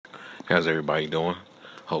How's everybody doing?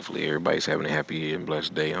 Hopefully, everybody's having a happy and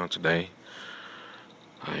blessed day on today.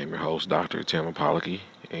 I am your host, Dr. Tim Apollocky,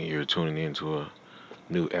 and you're tuning in to a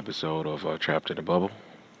new episode of Trapped in a Bubble.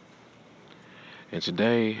 And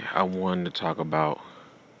today, I wanted to talk about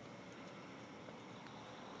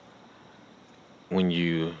when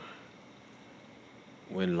you,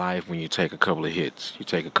 when life, when you take a couple of hits, you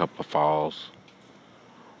take a couple of falls,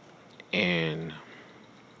 and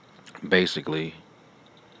basically,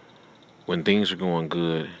 when things are going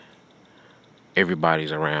good,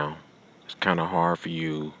 everybody's around. It's kind of hard for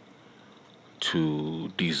you to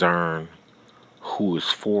discern who is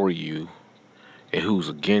for you and who's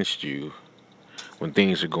against you when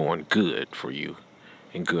things are going good for you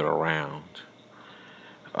and good around.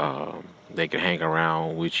 They can hang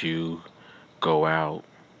around with you, go out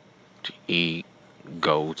to eat,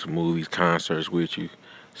 go to movies, concerts with you,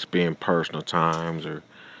 spend personal times or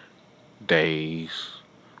days,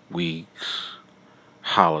 weeks,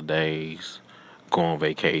 holidays, go on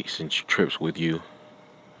vacation trips with you,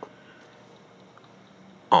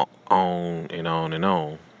 on and on and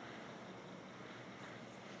on.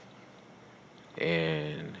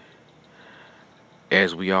 And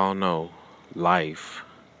as we all know, life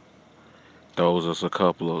throws us a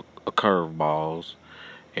couple of curveballs,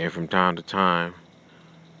 and from time to time,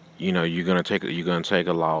 you're gonna take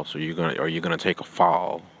a loss, or you're gonna take a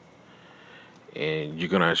fall, and you're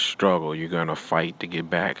gonna struggle. You're gonna fight to get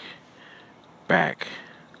back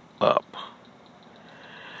up.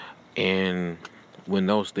 And when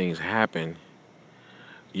those things happen,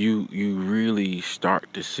 you really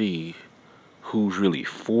start to see who's really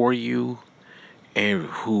for you and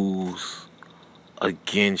who's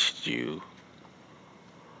against you.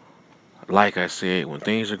 Like I said, when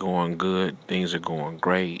things are going good, things are going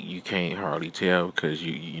great. You can't hardly tell because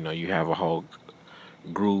you have a whole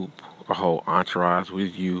group, a whole entourage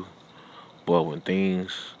with you. But when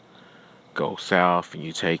things go south and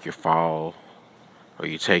you take your fall or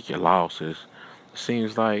you take your losses, it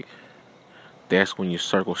seems like that's when your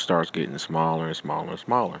circle starts getting smaller and smaller and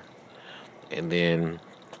smaller. And then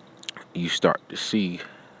you start to see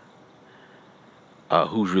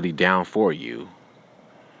who's really down for you.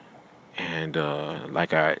 And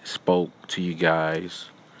like I spoke to you guys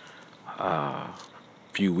a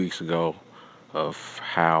few weeks ago of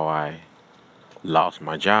how I lost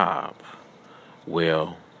my job.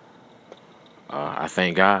 Well, I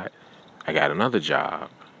thank God I got another job.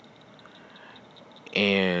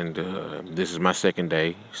 And this is my second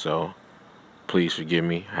day, so please forgive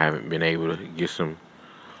me. I haven't been able to get some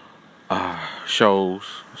shows.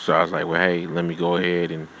 So I was like, well, hey, let me go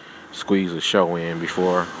ahead and squeeze a show in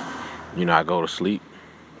before, I go to sleep.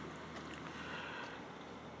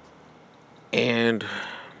 And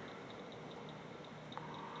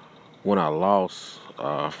when I lost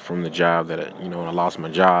from the job when I lost my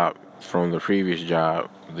job from the previous job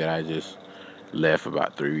that I just left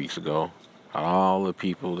about 3 weeks ago, all the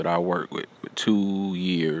people that I worked with for 2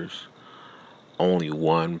 years, only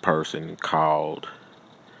one person called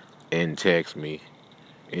and texted me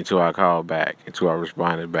until I called back, until I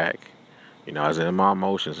responded back. I was in my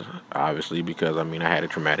emotions, obviously, because I had a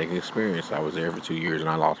traumatic experience. I was there for 2 years and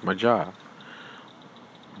I lost my job.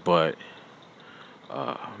 But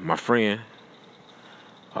my friend,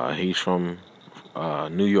 he's from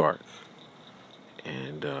New York,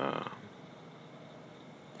 and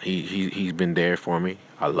he's been there for me.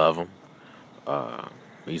 I love him. Uh,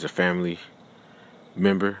 he's a family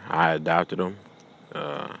member. I adopted him.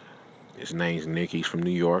 Uh, his name's Nick. He's from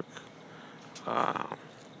New York. Uh,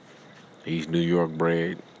 he's New York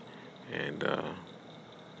bred, and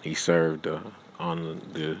he served on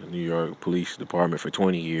the New York Police Department for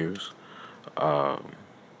 20 years. Um,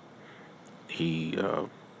 he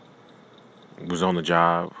was on the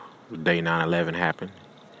job the day 9/11 happened,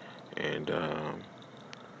 and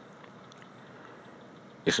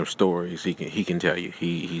it's some stories he can tell you.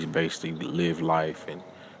 He's basically lived life, and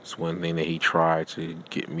it's one thing that he tried to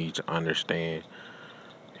get me to understand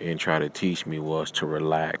and try to teach me was to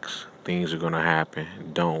relax. Things are gonna happen.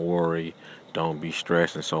 Don't worry. Don't be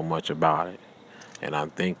stressing so much about it. And I'm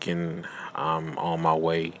thinking I'm on my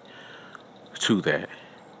way to that.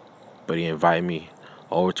 But he invited me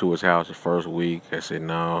over to his house the first week. I said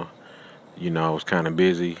no. I was kind of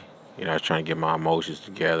busy. I was trying to get my emotions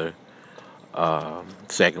together.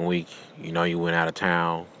 Second week, he went out of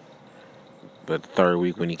town. But the third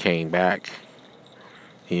week when he came back,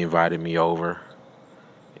 he invited me over.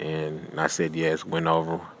 And I said yes, went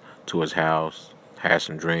over to his house, had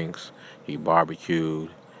some drinks. He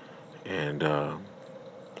barbecued. And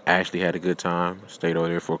I actually had a good time. Stayed over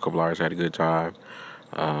there for a couple hours, had a good time.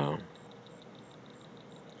 Um,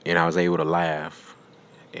 and I was able to laugh.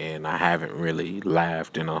 And I haven't really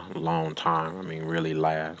laughed in a long time. I mean, really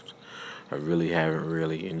laughed. I really haven't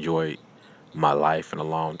really enjoyed my life in a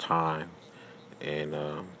long time. And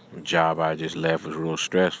the job I just left was real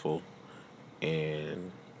stressful,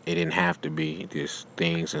 and it didn't have to be. Just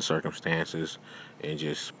things and circumstances, and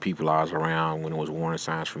just people I was around when it was warning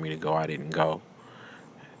signs for me to go. I didn't go,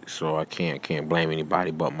 so I can't blame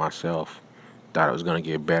anybody but myself. Thought it was gonna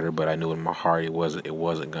get better, but I knew in my heart it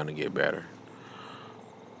wasn't gonna get better.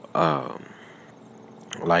 Um,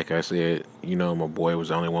 like I said, my boy was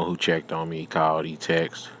the only one who checked on me. He called, he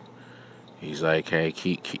texted. He's like, "Hey,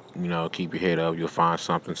 keep your head up. You'll find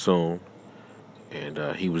something soon."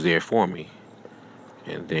 And he was there for me.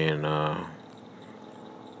 And then, I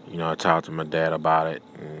talked to my dad about it,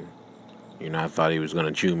 and I thought he was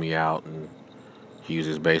gonna chew me out, and he was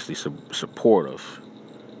just basically supportive.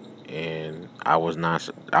 And I was not.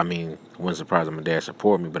 I mean, I wasn't surprised that my dad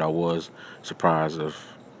supported me, but I was surprised of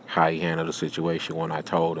how he handled the situation when I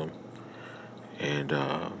told him. And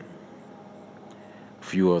a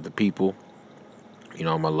few of the people,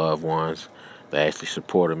 my loved ones, that actually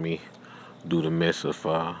supported me through the midst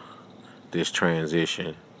of this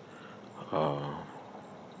transition. Uh,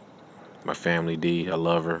 my family D, I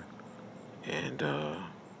love her, and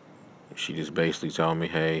she just basically told me,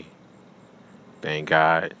 "Hey, thank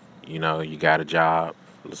God, you got a job.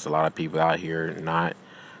 There's a lot of people out here not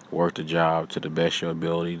work the job to the best of your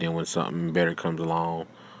ability. Then when something better comes along,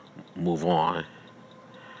 move on."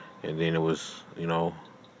 And then it was,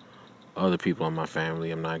 other people in my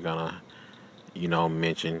family. I'm not gonna,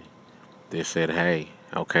 mention. They said, "Hey,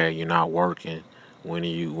 okay, you're not working. When are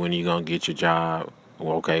you gonna get your job?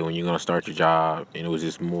 Well, okay, when you gonna start your job?" And it was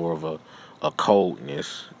just more of a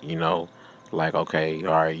coldness, like, okay,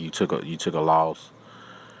 all right, you took a loss,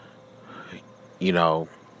 you know,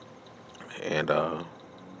 and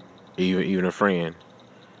even a friend.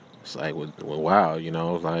 It's like, well, wow,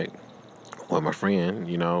 it's like, well, my friend,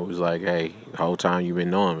 was like, "Hey, the whole time you've been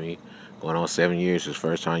knowing me, going on 7 years, is the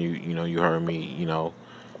first time you heard me,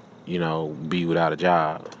 be without a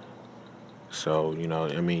job." So,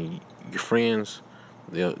 I mean, your friends,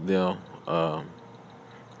 they'll they'll um,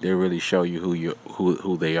 they'll really show you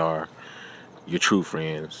who they are, your true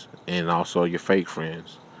friends, and also your fake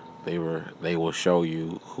friends. They will show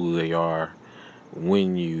you who they are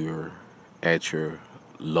when you're at your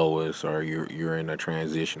lowest, or you're in a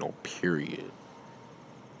transitional period.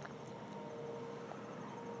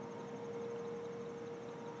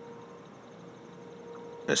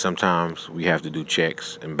 And sometimes we have to do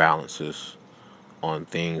checks and balances on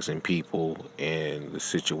things and people and the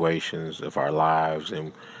situations of our lives,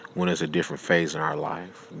 and when it's a different phase in our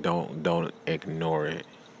life. Don't ignore it.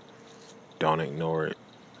 Don't ignore it.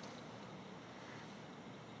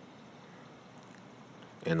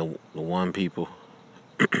 And the one people,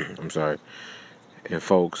 I'm sorry, and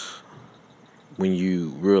folks, when you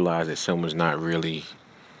realize that someone's not really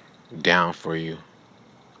down for you,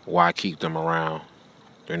 why keep them around?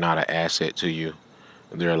 They're not an asset to you.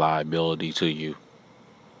 They're a liability to you.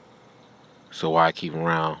 So why keep them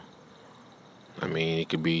around? I mean, it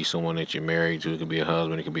could be someone that you're married to. It could be a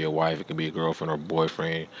husband. It could be a wife. It could be a girlfriend or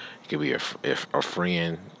boyfriend. It could be a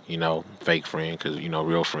friend, fake friend, because,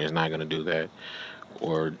 real friend's not going to do that.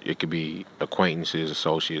 Or it could be acquaintances,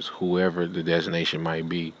 associates, whoever the designation might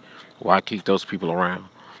be. Why keep those people around?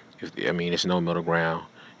 I mean, it's no middle ground.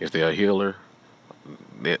 If they're a healer,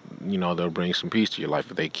 they'll bring some peace to your life.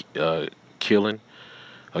 If they killing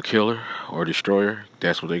a killer or destroyer,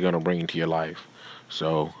 that's what they're going to bring into your life.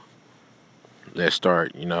 So let's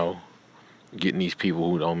start, getting these people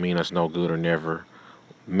who don't mean us no good or never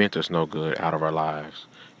meant us no good out of our lives.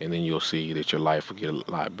 And then you'll see that your life will get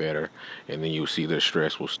a lot better. And then you'll see the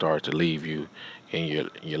stress will start to leave you, and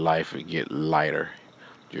your life will get lighter.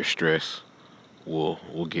 Your stress will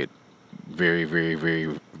get very, very,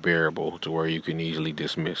 very bearable to where you can easily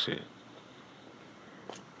dismiss it.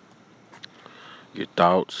 Your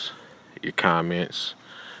thoughts, your comments,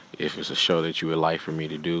 if it's a show that you would like for me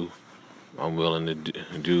to do, I'm willing to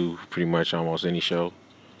do pretty much almost any show.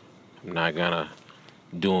 I'm not gonna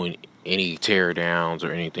doing any tear downs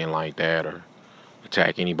or anything like that, or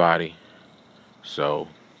attack anybody. So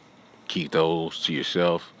keep those to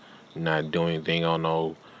yourself. Not doing anything on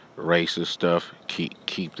no racist stuff.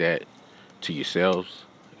 Keep that to yourselves.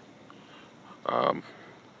 Um,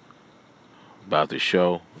 about the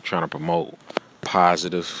show, I'm trying to promote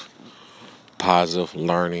positive, positive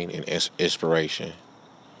learning and inspiration.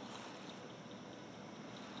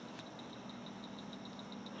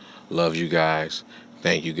 Love you guys.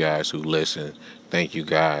 Thank you guys who listen. Thank you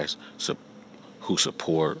guys who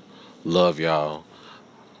support. Love y'all.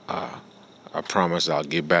 I promise I'll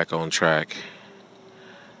get back on track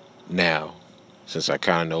now, since I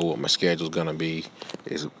kind of know what my schedule's gonna be.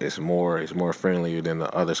 It's more friendlier than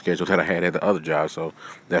the other schedule that I had at the other job, so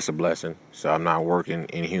that's a blessing. So I'm not working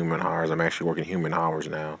in human hours. I'm actually working human hours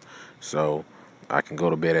now, so I can go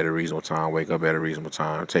to bed at a reasonable time, wake up at a reasonable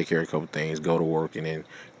time, take care of a couple things, go to work, and then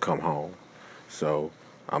come home. So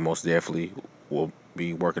I most definitely will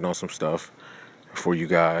be working on some stuff for you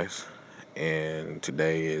guys. And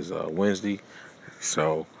today is Wednesday,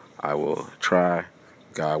 so I will try,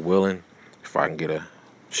 God willing, if I can get a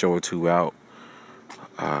show or two out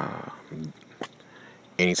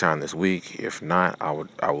anytime this week. If not, I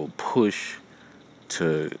will push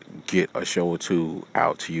to get a show or two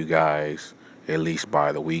out to you guys at least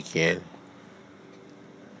by the weekend.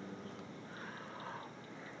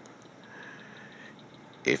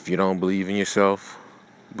 If you don't believe in yourself,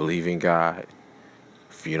 believe in God.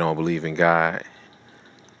 If you don't believe in God,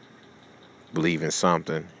 believe in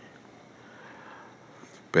something.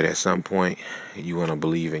 But at some point, you want to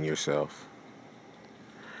believe in yourself.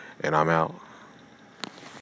 And I'm out.